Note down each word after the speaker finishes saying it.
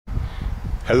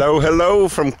Hello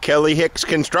from Kelly Hicks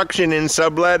Construction in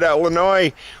Sublette,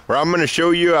 Illinois, where I'm going to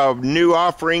show you a new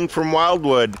offering from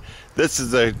Wildwood. This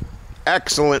is an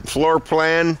excellent floor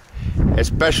plan,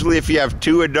 especially if you have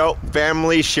two adult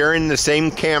families sharing the same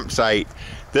campsite.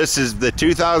 This is the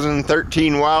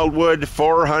 2013 Wildwood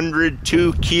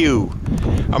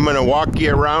 402Q. I'm going to walk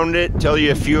you around it, tell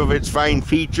you a few of its fine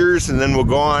features, and then we'll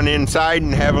go on inside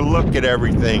and have a look at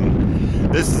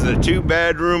everything. This is a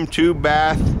 2-bedroom,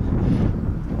 2-bath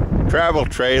travel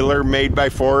trailer made by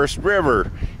Forest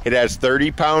River. It has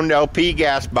 30-pound LP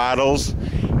gas bottles.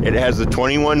 It has a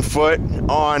 21-foot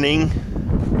awning.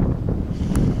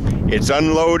 Its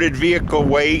unloaded vehicle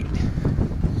weight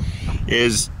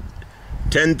is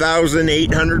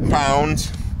 10,800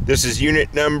 pounds. This is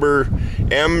unit number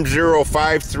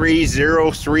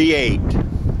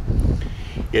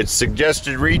M053038. Its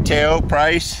suggested retail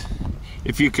price,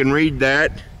 if you can read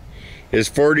that, is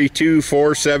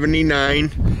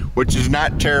 $42,479, which is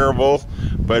not terrible,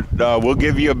 but we'll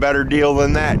give you a better deal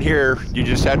than that here. You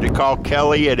just have to call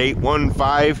Kelly at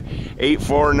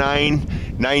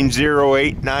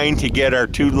 815-849-9089 to get our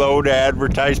to-load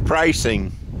advertised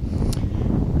pricing.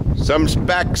 Some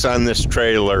specs on this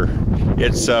trailer.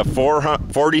 It's a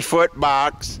 40-foot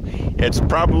box. It's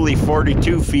probably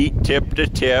 42 feet tip to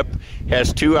tip.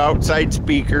 Has 2 outside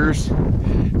speakers.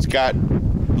 It's got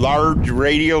large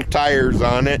radial tires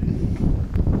on it.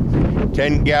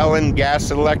 10-gallon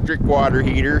gas electric water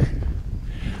heater.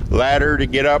 Ladder to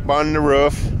get up on the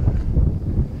roof.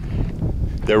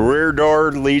 The rear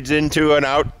door leads into an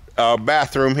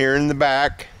bathroom here in the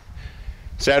back.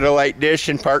 Satellite dish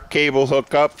and park cable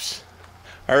hookups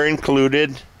are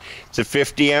included. It's a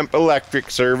 50-amp electric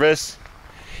service.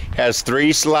 Has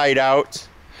 3 slide outs.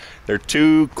 There are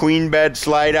 2 queen bed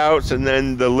slide outs and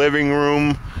then the living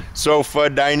room sofa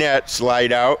dinette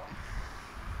slide out.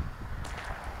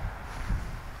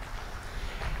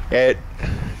 At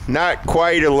not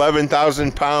quite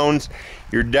 11,000 pounds,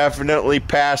 you're definitely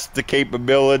past the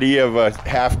capability of a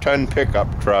half-ton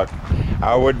pickup truck.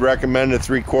 I would recommend a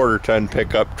 3/4-ton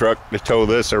pickup truck to tow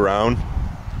this around.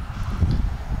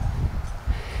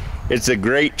 It's a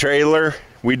great trailer.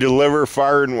 We deliver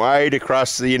far and wide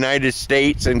across the United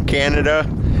States and Canada,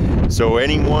 so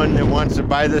anyone that wants to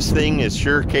buy this thing is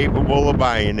sure capable of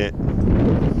buying it.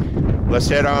 Let's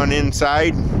head on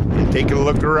inside and take a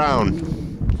look around.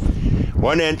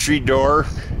 One entry door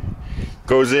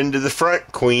goes into the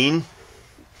front queen,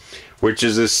 which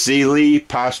is a Sealy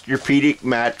Posturepedic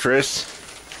mattress.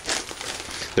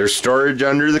 There's storage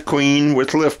under the queen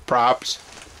with lift props.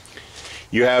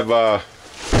 You have a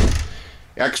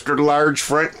extra large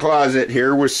front closet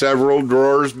here with several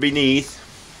drawers beneath.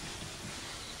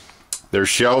 There's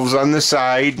shelves on the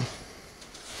side.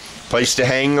 Place to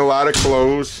hang a lot of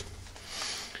clothes.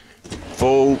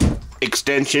 Full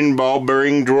extension ball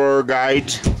bearing drawer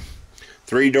guides.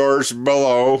 3 doors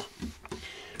below.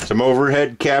 Some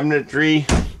overhead cabinetry.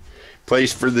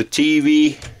 Place for the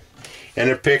TV and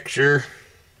a picture.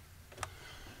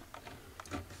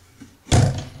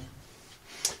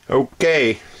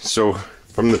 Okay, so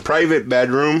from the private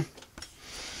bedroom,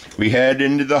 we head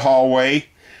into the hallway,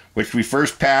 which we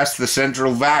first pass the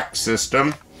central vac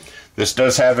system. This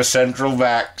does have a central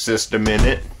vac system in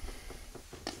it.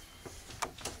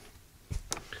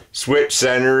 Switch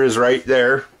center is right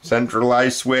there.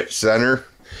 Centralized switch center.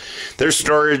 There's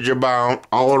storage about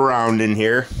all around in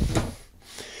here.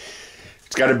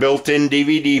 It's got a built-in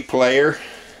DVD player.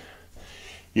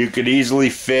 You could easily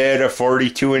fit a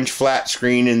 42-inch flat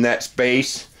screen in that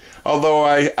space, although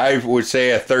I would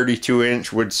say a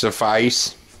 32-inch would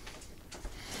suffice.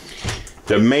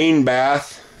 The main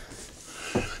bath,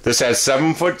 this has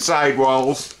 7-foot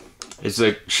sidewalls. It's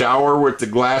a shower with the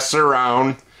glass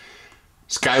surround,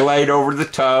 skylight over the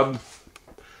tub.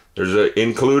 There's an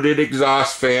included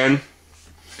exhaust fan,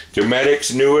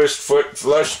 Dometic's newest foot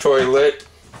flush toilet.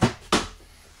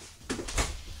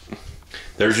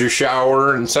 There's your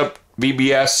shower and some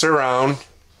BBS surround.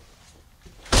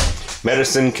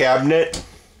 Medicine cabinet.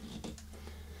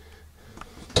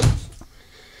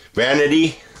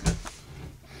 Vanity.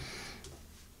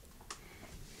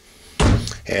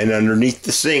 And underneath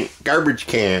the sink, garbage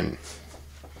can.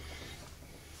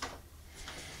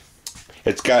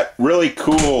 It's got really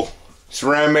cool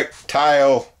ceramic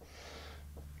tile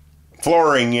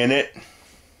flooring in it.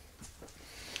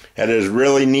 That is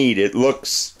really neat. It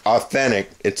looks authentic.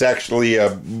 It's actually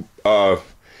a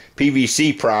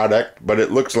PVC product, but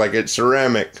it looks like it's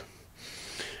ceramic.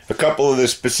 A couple of the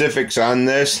specifics on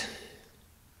this.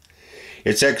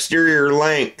 Its exterior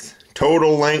length.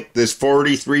 Total length is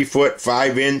 43 foot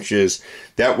 5 inches.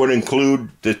 That would include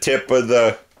the tip of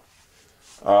the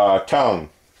tongue.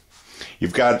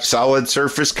 You've got solid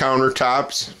surface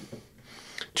countertops,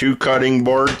 2 cutting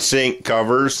board sink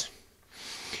covers.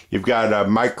 You've got a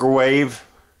microwave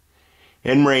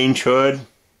and range hood.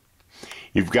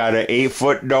 You've got an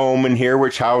 8-foot dome in here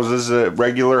which houses a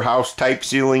regular house type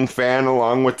ceiling fan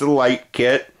along with the light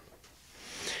kit.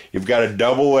 You've got a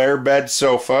double airbed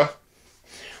sofa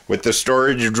with the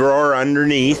storage drawer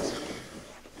underneath.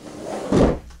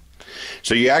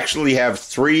 So you actually have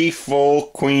 3 full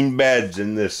queen beds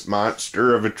in this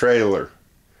monster of a trailer.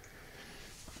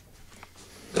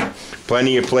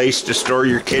 Plenty of place to store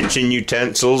your kitchen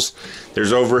utensils.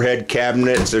 There's overhead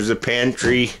cabinets, there's a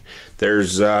pantry,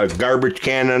 there's a garbage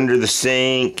can under the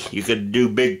sink. You could do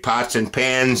big pots and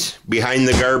pans behind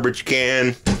the garbage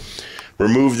can.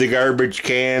 Remove the garbage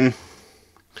can.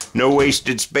 No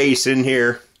wasted space in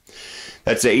here.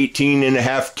 That's a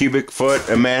 18.5 cubic foot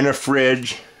Amana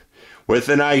fridge with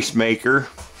an ice maker.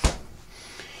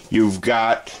 You've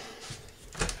got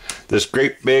this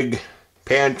great big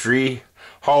pantry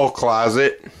hall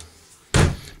closet,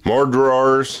 more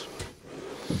drawers,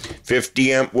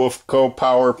 50 amp Wolfco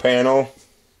power panel,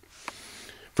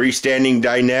 freestanding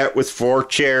dinette with 4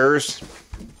 chairs,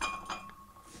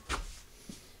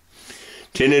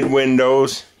 tinted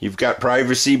windows. You've got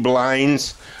privacy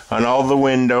blinds on all the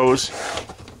windows.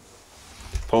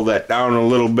 Pull that down a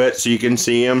little bit so you can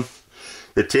see them.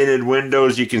 The tinted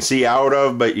windows you can see out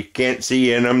of, but you can't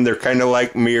see in them. They're kind of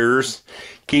like mirrors.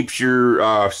 Keeps your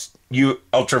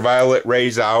ultraviolet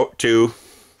rays out too.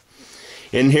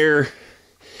 In here,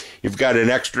 you've got an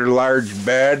extra large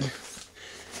bed.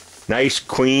 Nice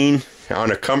queen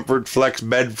on a Comfort Flex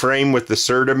bed frame with the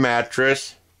Serta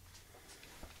mattress.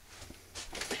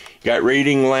 You got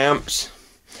reading lamps.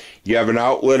 You have an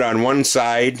outlet on one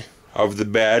side of the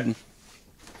bed, in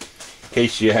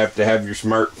case you have to have your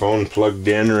smartphone plugged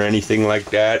in or anything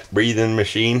like that. Breathing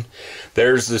machine.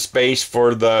 There's the space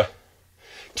for the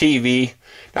TV.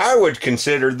 Now, I would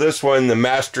consider this one the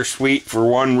master suite for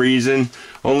one reason,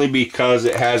 only because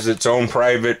it has its own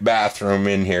private bathroom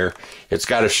in here. It's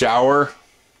got a shower.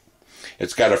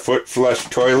 It's got a foot flush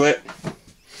toilet.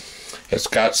 It's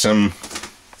got some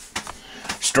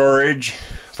storage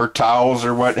for towels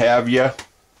or what have you.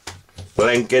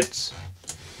 Blankets,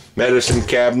 medicine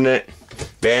cabinet,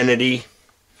 vanity,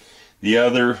 the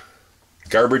other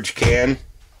garbage can,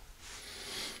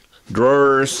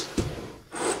 drawers,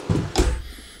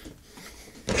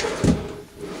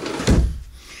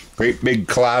 great big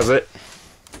closet,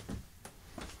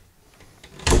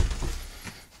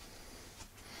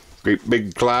 great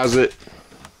big closet,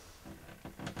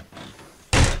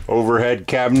 overhead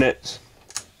cabinets.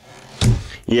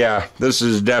 Yeah, this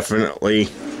is definitely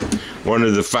one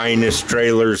of the finest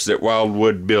trailers that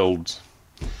Wildwood builds.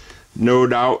 No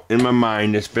doubt in my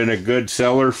mind, it's been a good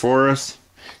seller for us.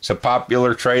 It's a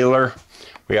popular trailer.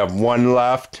 We have one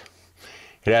left.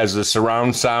 It has a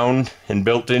surround sound and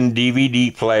built-in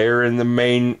DVD player in the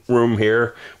main room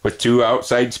here with 2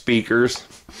 outside speakers.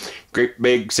 Great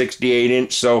big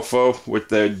 68-inch sofa with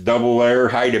the double air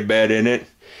hide-a-bed in it.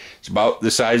 It's about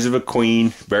the size of a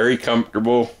queen. Very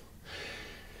comfortable.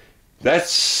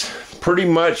 That's pretty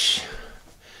much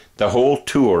the whole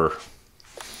tour.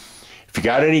 If you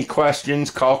got any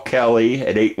questions, call Kelly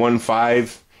at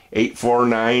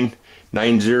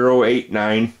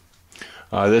 815-849-9089.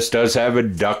 This does have a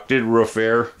ducted roof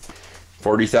air,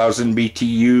 40,000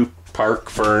 BTU park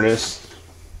furnace.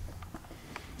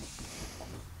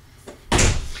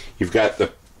 You've got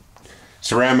the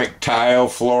ceramic tile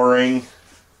flooring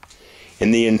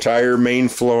in the entire main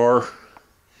floor.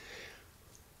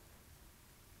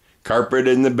 Carpet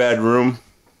in the bedroom.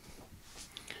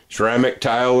 Ceramic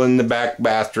tile in the back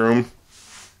bathroom.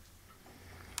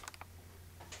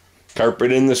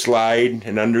 Carpet in the slide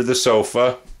and under the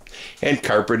sofa. And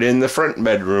carpet in the front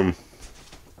bedroom.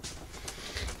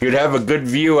 You'd have a good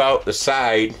view out the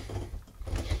side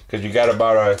because you got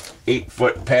about a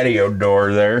 8-foot patio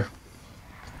door there.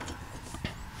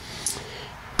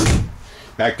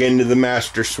 Back into the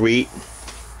master suite,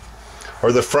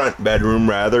 or the front bedroom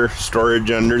rather, storage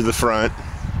under the front.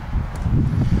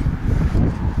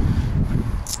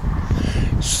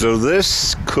 So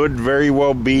this could very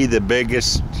well be the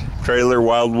biggest trailer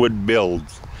Wildwood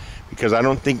builds, because I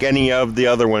don't think any of the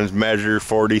other ones measure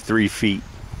 43 feet.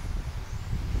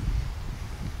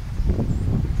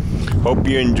 Hope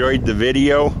you enjoyed the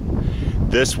video.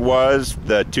 This was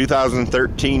the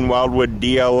 2013 Wildwood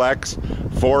DLX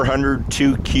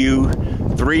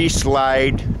 402Q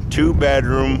 3-slide,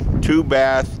 2-bedroom,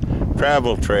 2-bath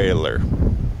travel trailer.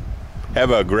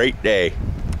 Have a great day.